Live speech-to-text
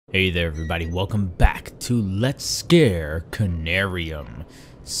Hey there everybody, welcome back to Let's Scare Conarium.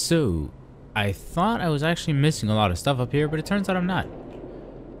 So, I thought I was actually missing a lot of stuff up here, but it turns out I'm not.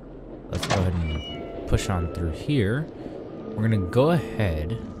 Let's go ahead and push on through here. We're gonna go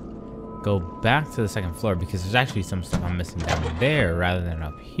ahead, go back to the second floor because there's actually some stuff I'm missing down there rather than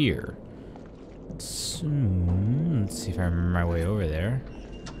up here. So, let's see if I remember my way over there.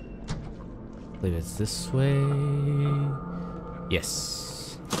 I believe it's this way. Yes.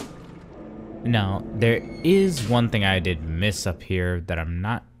 Now, there is one thing I did miss up here that I'm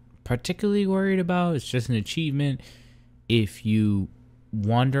not particularly worried about. It's just an achievement. If you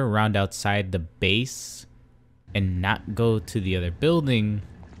wander around outside the base and not go to the other building,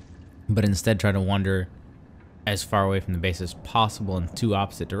 but instead try to wander as far away from the base as possible in two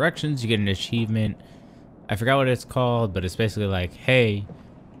opposite directions, you get an achievement. I forgot what it's called, but it's basically like, hey,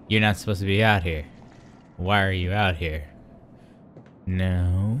 you're not supposed to be out here. Why are you out here?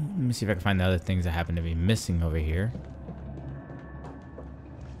 No. Let me see if I can find the other things that happen to be missing over here.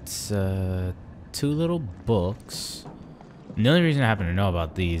 It's two little books. And the only reason I happen to know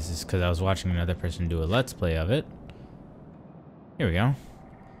about these is because I was watching another person do a let's play of it. Here we go.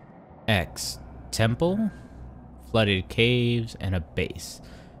 X. Temple, flooded caves, and a base.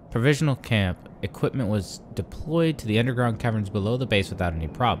 Provisional camp. Equipment was deployed to the underground caverns below the base without any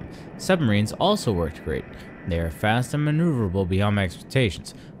problem. Submarines also worked great. They are fast and maneuverable beyond my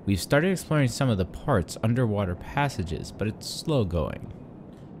expectations. We've started exploring some of the parts underwater passages, but it's slow going.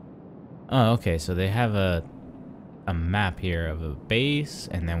 Oh, okay, so they have a map here of a base,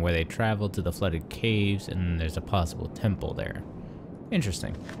 and then where they travel to the flooded caves, and there's a possible temple there.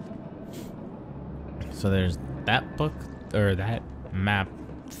 Interesting. So there's that book, or that map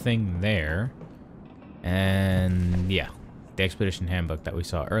thing there. And yeah, the expedition handbook that we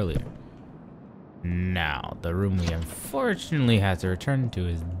saw earlier. Now, the room we unfortunately have to return to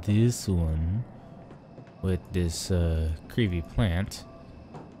is this one with this creepy plant.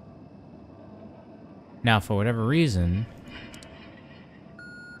 Now, for whatever reason,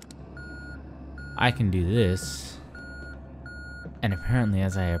 I can do this, and apparently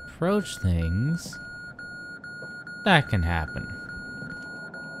as I approach things, that can happen.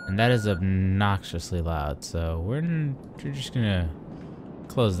 And that is obnoxiously loud, so we're just gonna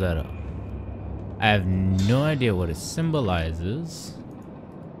close that up. I have no idea what it symbolizes,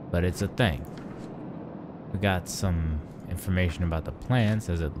 but it's a thing. We got some information about the plants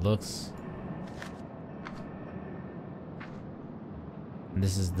as it looks.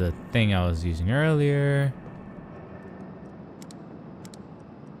 This is the thing I was using earlier.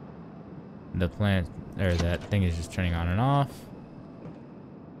 The plant, or that thing is just turning on and off.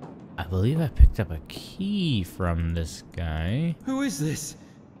 I believe I picked up a key from this guy. Who is this?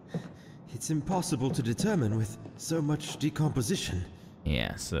 It's impossible to determine with so much decomposition.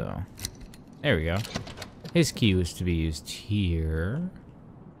 Yeah, so there we go. His key was to be used here.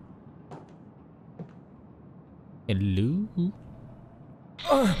 Hello? Ooh.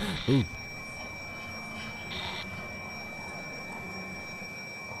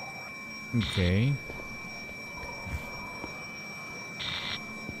 Okay.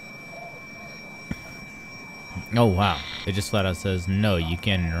 Oh wow, it just flat out says no, you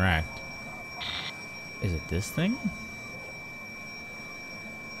can't interact. Is it this thing?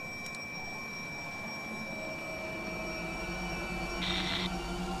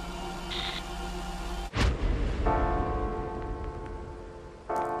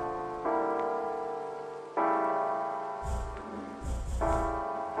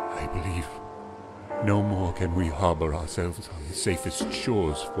 I believe no more can we harbor ourselves on the safest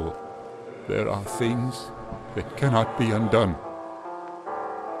shores, for there are things that cannot be undone.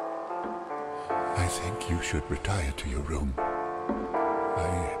 I think you should retire to your room.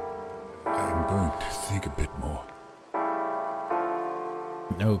 I'm going to think a bit more.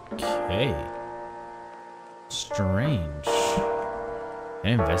 Okay. Strange. Can I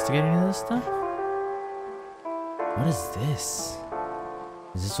investigate any of this stuff? What is this?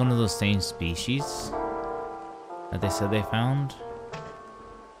 Is this one of those same species that they said they found?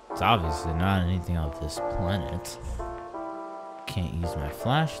 It's obviously not anything of this planet. Can't use my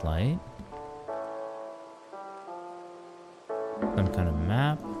flashlight. Some kind of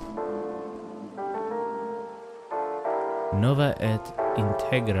map. Nova et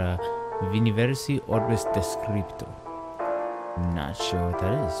integra viniversi orbis descripto. Not sure what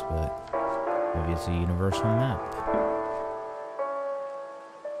that is, but maybe it's a universal map.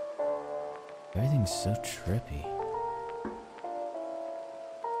 Everything's so trippy.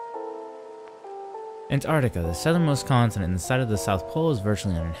 Antarctica, the southernmost continent in the side of the South Pole, is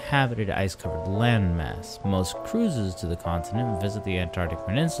virtually an uninhabited ice-covered landmass. Most cruises to the continent visit the Antarctic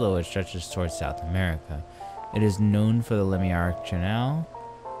Peninsula, which stretches towards South America. It is known for the Lemaire Channel,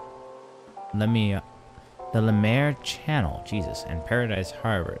 Jesus, and Paradise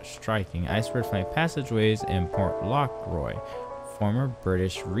Harbor, striking iceberg-flying passageways in Port Lockroy, former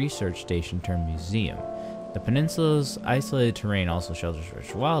British research station turned museum. The peninsula's isolated terrain also shelters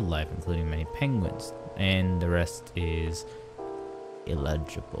rich wildlife, including many penguins, and the rest is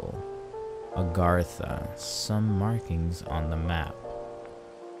illegible. Agartha. Some markings on the map.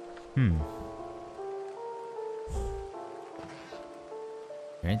 Is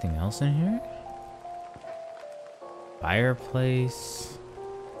there anything else in here? Fireplace.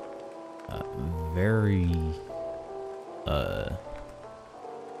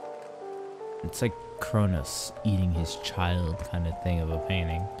 It's like Kronos eating his child kind of thing of a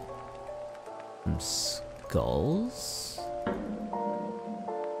painting. Some skulls?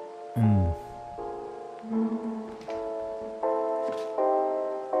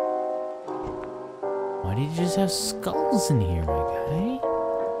 Why did you just have skulls in here, my guy?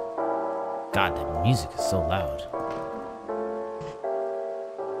 God, the music is so loud.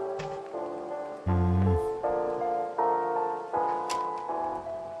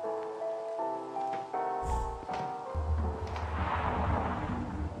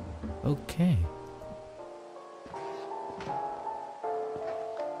 Okay.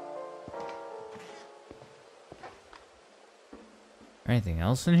 Anything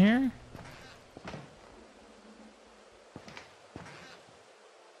else in here?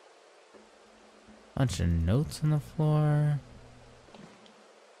 Bunch of notes on the floor.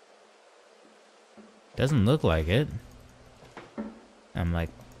 Doesn't look like it. I'm like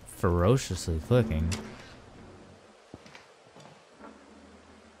ferociously clicking.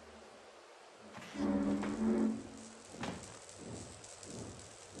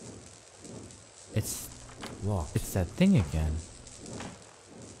 It's locked. It's that thing again.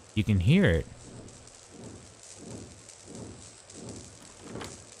 You can hear it.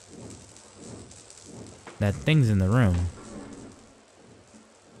 That thing's in the room.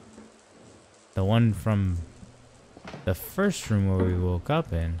 The one from the first room where we woke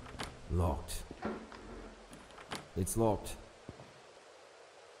up in. Locked. It's locked.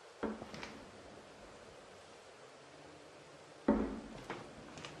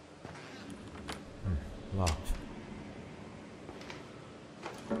 Locked.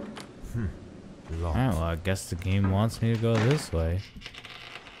 Locked. Alright, well, I guess the game wants me to go this way.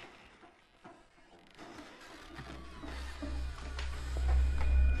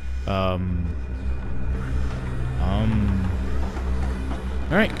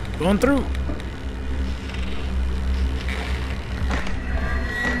 Alright, going through.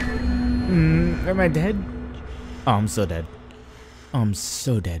 Am I dead? Oh, I'm so dead. Oh, I'm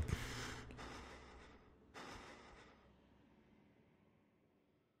so dead.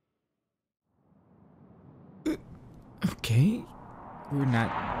 Okay, we're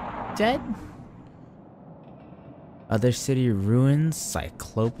not dead. Other city ruins,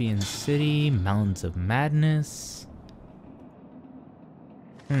 Cyclopean City, Mountains of Madness.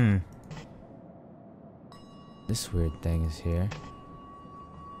 This weird thing is here.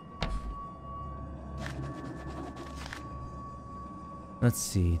 Let's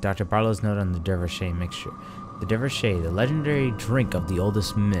see. Dr. Barlow's note on the Dervishe mixture. The Dervishe, the legendary drink of the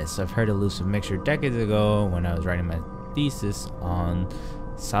oldest myths. I've heard elusive mixture decades ago when I was writing my thesis on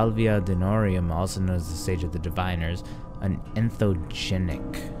Salvia denorium, also known as the sage of the diviners, an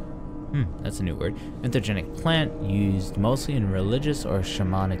entheogenic. That's a new word. Entheogenic plant used mostly in religious or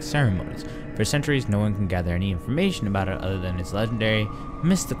shamanic ceremonies. For centuries, no one can gather any information about it other than its legendary,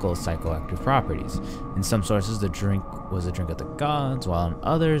 mystical psychoactive properties. In some sources, the drink was a drink of the gods, while in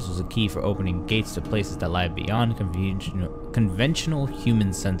others, was a key for opening gates to places that lie beyond conventional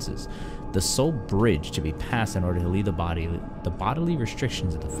human senses. The sole bridge to be passed in order to leave the bodily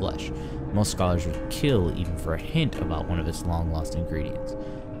restrictions of the flesh. Most scholars would kill even for a hint about one of its long-lost ingredients.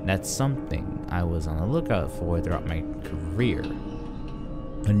 That's something I was on the lookout for throughout my career.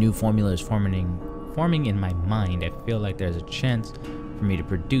 A new formula is forming in my mind. I feel like there's a chance for me to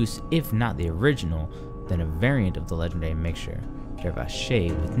produce, if not the original, then a variant of the legendary mixture,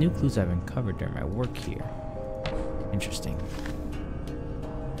 Dervishe, with new clues I've uncovered during my work here. Interesting.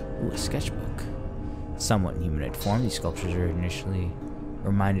 Ooh, a sketchbook. Somewhat in humanoid form, these sculptures are initially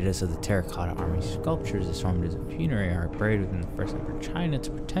reminded us of the terracotta army sculptures assumed as a funerary art buried within the First Emperor China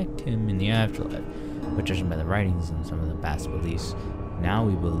to protect him in the afterlife. But judging by the writings and some of the bas reliefs, now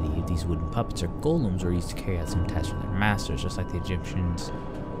we believe these wooden puppets or golems were used to carry out some tasks for their masters, just like the Egyptians.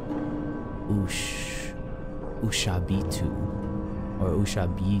 Oosh. Ushabitu, or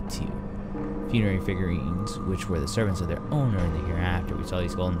Ushabitu, funerary figurines, which were the servants of their owner in the hereafter. We saw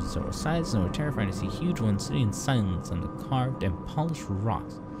these golems of several sizes and were terrifying to see huge ones sitting in silence on the carved and polished rock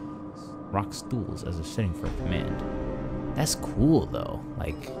stools as if sitting for a command. That's cool though.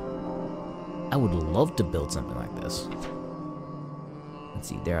 Like, I would love to build something like this. Let's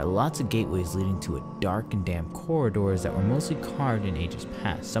see, there are lots of gateways leading to a dark and damp corridors that were mostly carved in ages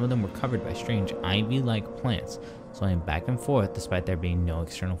past. Some of them were covered by strange ivy-like plants, swaying back and forth despite there being no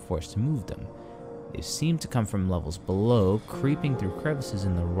external force to move them. They seemed to come from levels below, creeping through crevices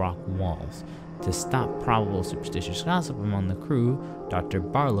in the rock walls. To stop probable superstitious gossip among the crew, Dr.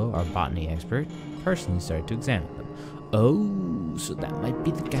 Barlow, our botany expert, personally started to examine them. Oh, so that might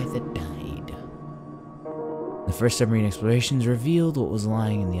be the guy that died. The first submarine explorations revealed what was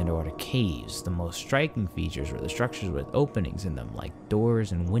lying in the underwater caves. The most striking features were the structures with openings in them, like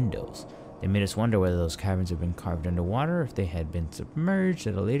doors and windows. They made us wonder whether those caverns had been carved underwater, or if they had been submerged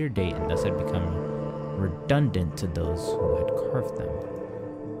at a later date and thus had become redundant to those who had carved them.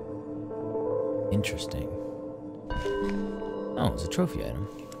 Interesting. Oh, it's a trophy item.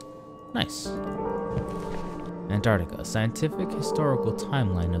 Nice. Antarctica, a scientific historical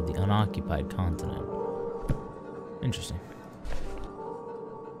timeline of the unoccupied continent. Interesting.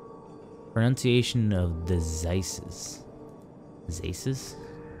 Pronunciation of the Zeises. Zeises?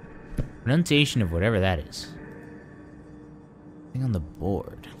 Pronunciation of whatever that is. Nothing on the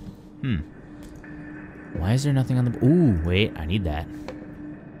board. Why is there nothing on the... Ooh, wait, I need that.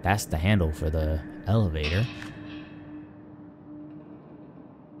 That's the handle for the elevator.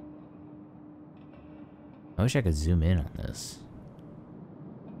 I wish I could zoom in on this.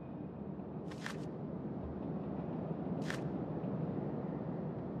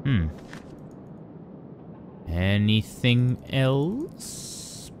 Anything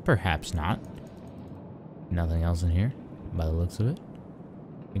else? Perhaps not. Nothing else in here, by the looks of it.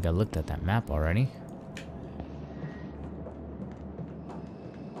 I think I looked at that map already.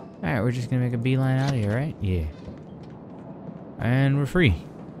 Alright, we're just gonna make a beeline out of here, right? Yeah. And we're free.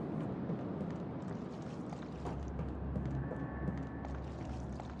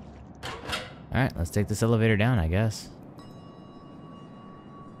 Alright, let's take this elevator down, I guess.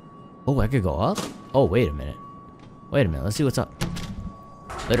 Oh, I could go up? Oh, wait a minute. Wait a minute, let's see what's up.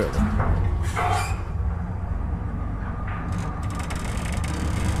 Literally.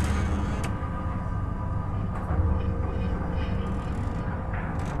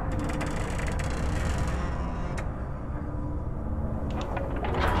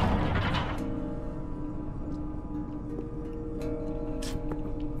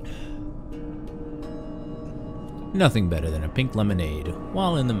 Nothing better than a pink lemonade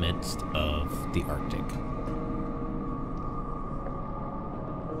while in the midst of the Arctic.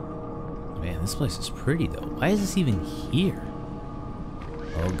 Man, this place is pretty though. Why is this even here?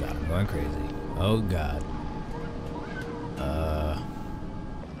 Oh god, I'm going crazy. Oh god.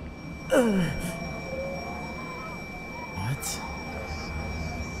 What?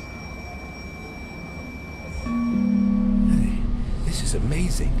 Hey, this is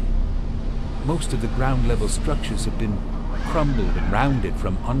amazing. Most of the ground-level structures have been crumbled and rounded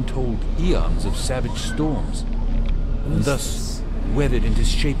from untold eons of savage storms, and thus weathered into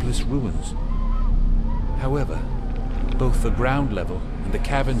shapeless ruins. However, both the ground level and the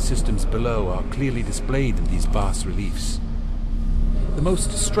cavern systems below are clearly displayed in these vast reliefs. The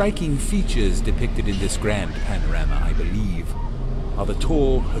most striking features depicted in this grand panorama, I believe, are the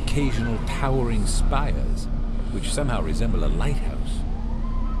tall, occasional towering spires, which somehow resemble a lighthouse.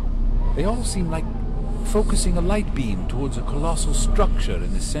 They all seem like focusing a light beam towards a colossal structure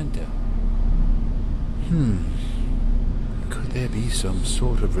in the center. Could there be some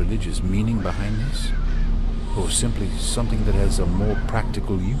sort of religious meaning behind this? Or simply something that has a more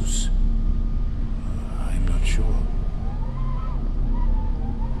practical use? I'm not sure.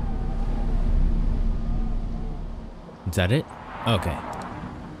 Is that it? Okay.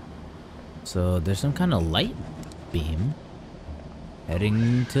 So there's some kind of light beam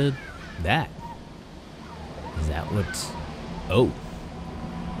heading to that. Is that what's... Oh.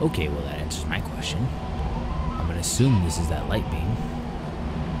 Okay, well that answers my question. I'm gonna assume this is that light beam.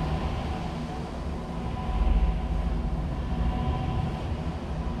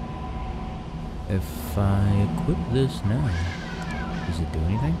 If I equip this now, does it do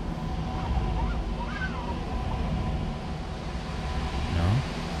anything? No?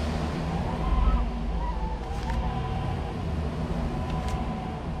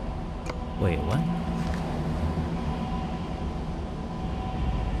 Wait, what?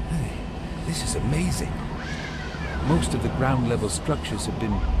 Hey, this is amazing. Most of the ground-level structures have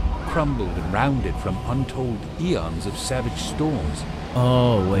been crumbled and rounded from untold eons of savage storms.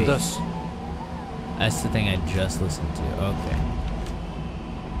 Oh, wait. And thus, that's the thing I just listened to. Okay.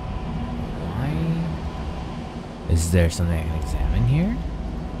 Why? Is there something I can examine here?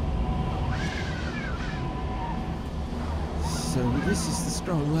 So this is the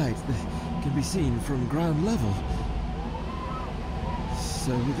strong light that can be seen from ground level.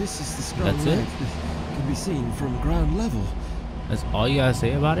 So this is the strong That's light it? that can be seen from ground level. That's all you gotta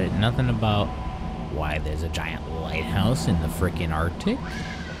say about it? Nothing about why there's a giant lighthouse in the frickin' Arctic?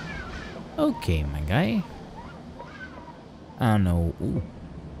 Okay, my guy. I don't know. Ooh.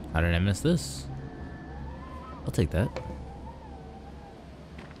 How did I miss this? I'll take that.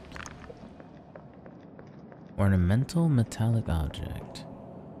 Ornamental metallic object.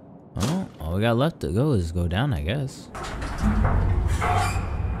 Oh, all we got left to go is go down, I guess.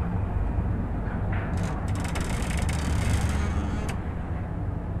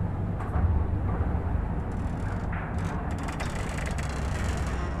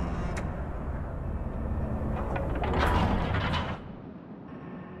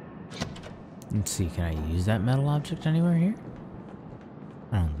 Let's see, can I use that metal object anywhere here?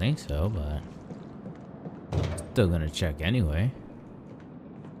 I don't think so, but still gonna check anyway.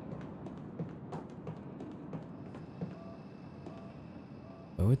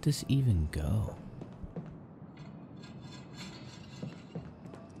 Where would this even go?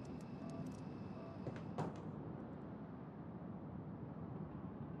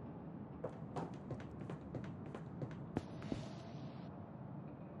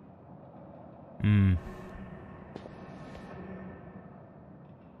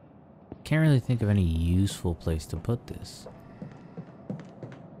 Can't really think of any useful place to put this.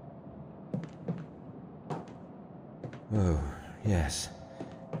 Oh, yes.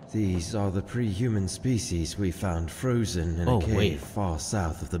 These are the pre-human species we found frozen in a cave far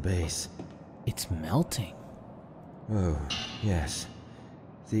south of the base. It's melting. Oh, yes.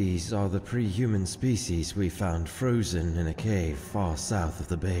 These are the pre-human species we found frozen in a cave far south of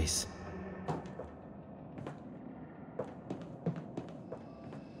the base.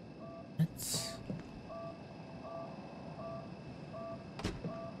 That's...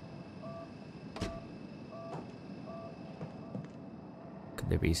 Could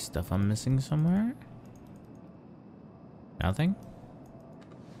there be stuff I'm missing somewhere? Nothing?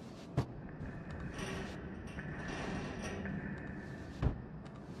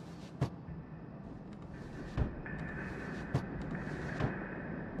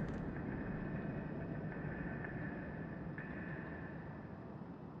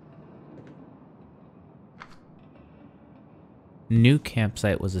 New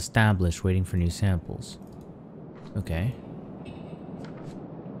campsite was established, waiting for new samples. Okay.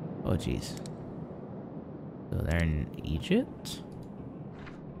 Oh, jeez. So they're in Egypt?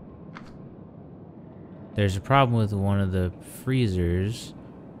 There's a problem with one of the freezers.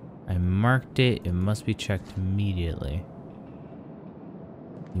 I marked it. It must be checked immediately.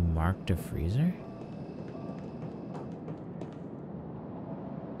 You marked a freezer?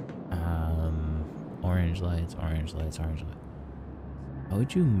 Orange lights, orange lights, orange lights. How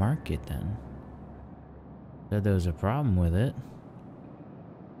would you mark it then? Said there was a problem with it.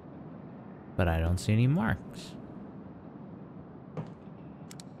 But I don't see any marks.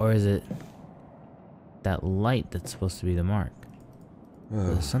 Or is it that light that's supposed to be the mark?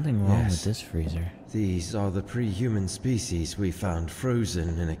 Oh, There's something wrong with this freezer. These are the pre-human species we found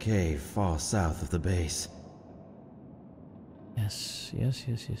frozen in a cave far south of the base. Yes, yes,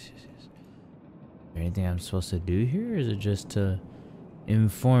 yes, yes, yes, yes. Is there anything I'm supposed to do here? Or is it just to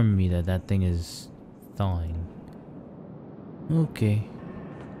inform me that that thing is thawing? Okay.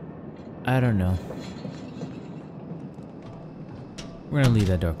 I don't know. We're gonna leave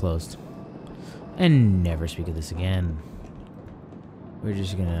that door closed. And never speak of this again. We're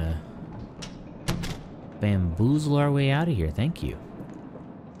just gonna bamboozle our way out of here. Thank you.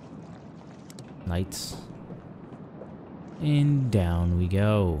 Lights. And down we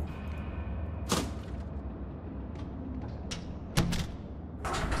go.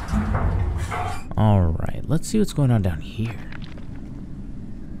 Alright, let's see what's going on down here.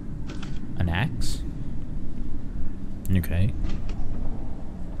 An axe? Okay.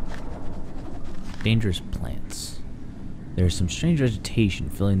 Dangerous plants. There's some strange vegetation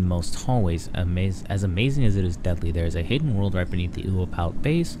filling most hallways. As amazing as it is deadly, there is a hidden world right beneath the Upuat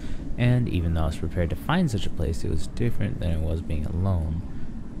Base, and even though I was prepared to find such a place, it was different than it was being alone.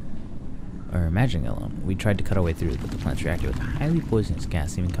 Or imagining alone. We tried to cut our way through, but the plants reacted with a highly poisonous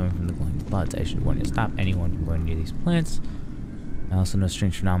gas even coming from the glowing buds. I should warn you to stop anyone from going near these plants. I also know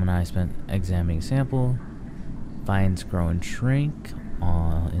strange phenomena. I spent examining sample. Vines grow and shrink.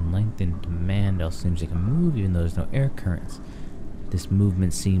 in length and demand, else seems like a move even though there's no air currents. This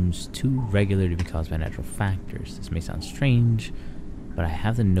movement seems too regular to be caused by natural factors. This may sound strange, but I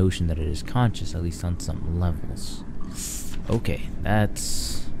have the notion that it is conscious, at least on some levels. Okay,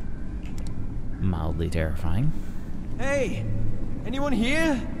 that's mildly terrifying. Hey! Anyone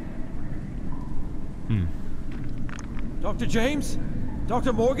here? Dr. James?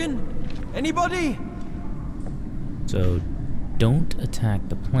 Dr. Morgan? Anybody? So, don't attack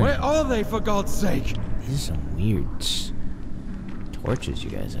the plant. Where are they, for God's sake? These are some weird torches you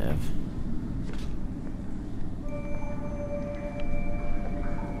guys have.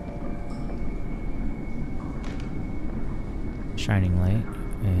 Shining light,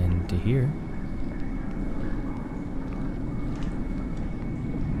 and to here.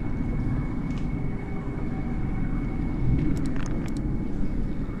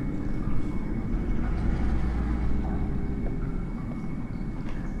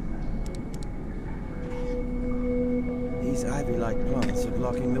 These ivy-like plants are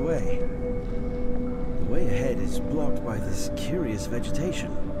blocking the way. The way ahead is blocked by this curious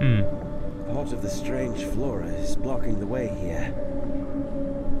vegetation. Part of the strange flora is blocking the way here.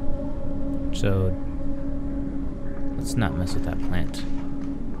 So, let's not mess with that plant.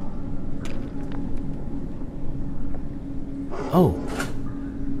 Oh!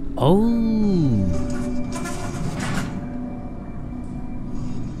 Oh!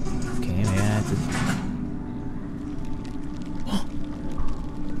 Okay, maybe I have to...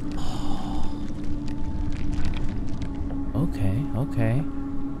 Okay, okay.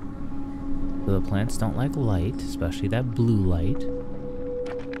 So the plants don't like light, especially that blue light.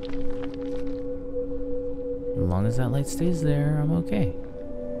 As long as that light stays there, I'm okay.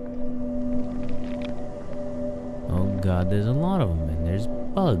 Oh god, there's a lot of them, and there's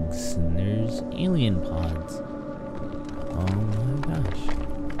bugs, and there's alien pods. Oh my gosh.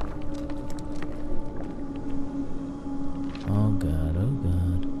 Oh god, oh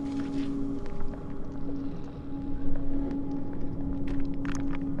god.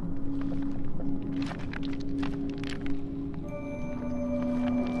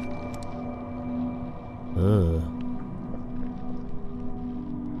 Ugh.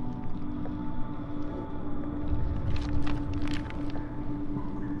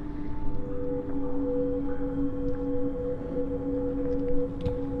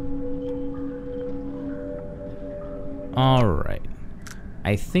 Alright.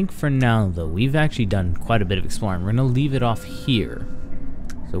 I think for now, though, we've actually done quite a bit of exploring. We're going to leave it off here.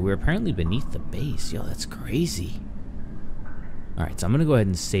 So we're apparently beneath the base. Yo, that's crazy. Alright, so I'm going to go ahead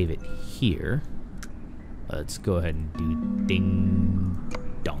and save it here. Let's go ahead and do ding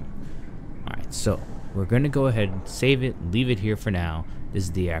dong. Alright, so we're going to go ahead and save it, leave it here for now. This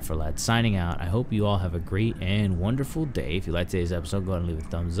is the AfroLad signing out. I hope you all have a great and wonderful day. If you liked today's episode, go ahead and leave a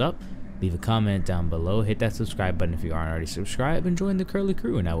thumbs up. Leave a comment down below. Hit that subscribe button if you aren't already subscribed. And join the Curly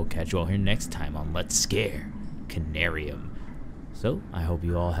Crew. And I will catch you all here next time on Let's Scare Conarium. So, I hope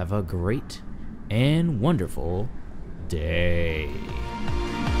you all have a great and wonderful day.